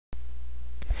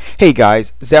Hey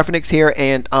guys, Zephyrnix here,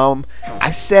 and I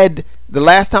said the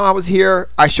last time I was here,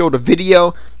 I showed a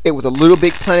video. It was a Little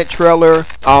Big Planet trailer.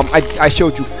 I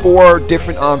showed you 4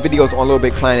 different videos on Little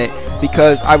Big Planet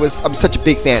because I'm such a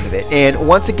big fan of it. And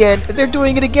once again, they're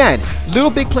doing it again.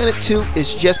 Little Big Planet 2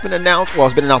 has just been announced. Well,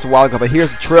 it's been announced a while ago, but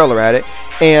here's a trailer at it.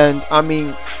 And I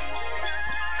mean,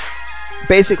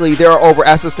 basically there are over,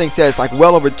 as this thing says, like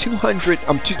well over 2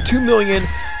 million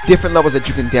different levels that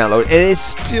you can download, and it's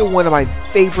still one of my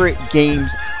favorite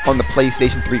games on the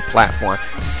PlayStation 3 platform.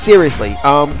 Seriously,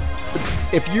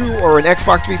 if you are an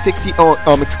Xbox 360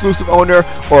 exclusive owner,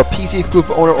 or a PC exclusive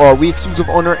owner, or a Wii exclusive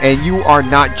owner, and you are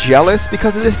not jealous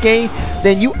because of this game,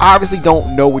 then you obviously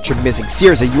don't know what you're missing.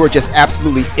 Seriously, you are just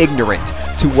absolutely ignorant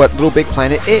to what Little Big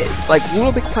Planet is. Like,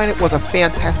 Little Big Planet was a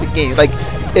fantastic game. Like,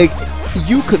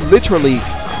 you could literally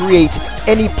create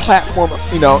any platform,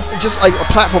 you know, just like a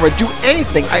platformer, do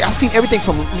anything. I've seen everything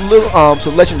from to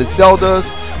Legend of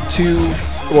Zelda's to,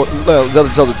 well,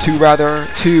 Zelda 2 rather,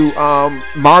 to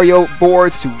Mario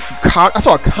boards, to I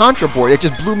saw a Contra board that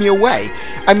just blew me away.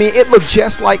 I mean, it looked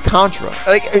just like Contra,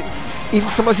 like even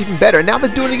sometimes even better. Now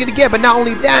they're doing it again, but not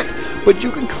only that, but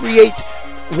you can create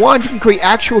you can create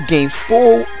actual games,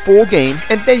 full games,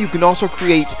 and then you can also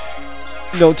create,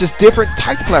 you know, just different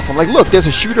types of platform. Like, look, there's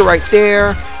a shooter right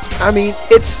there. I mean,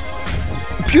 it's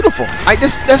beautiful.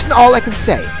 That's all I can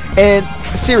say. And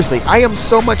seriously, I am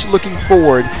so much looking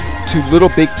forward to Little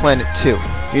Big Planet 2,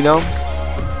 you know?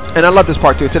 And I love this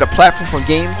part too. It said a platform for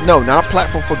games. No, not a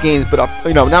platform for games, but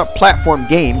not a platform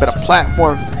game, but a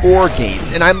platform for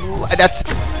games. And that's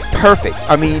perfect.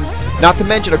 I mean, not to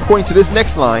mention, according to this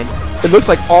next line, it looks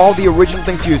like all the original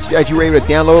things that you were able to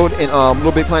download in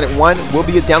Little Big Planet 1 will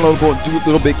be downloadable in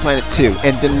Little Big Planet 2,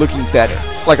 and then looking better,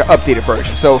 like an updated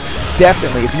version. So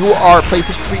definitely, if you are a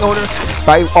PlayStation 3 owner,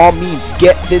 by all means,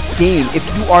 get this game.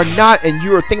 If you are not, and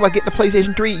you are thinking about getting a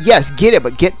PlayStation 3, yes, get it,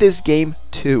 but get this game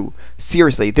too.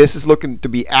 Seriously, this is looking to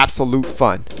be absolute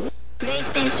fun.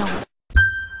 PlayStation.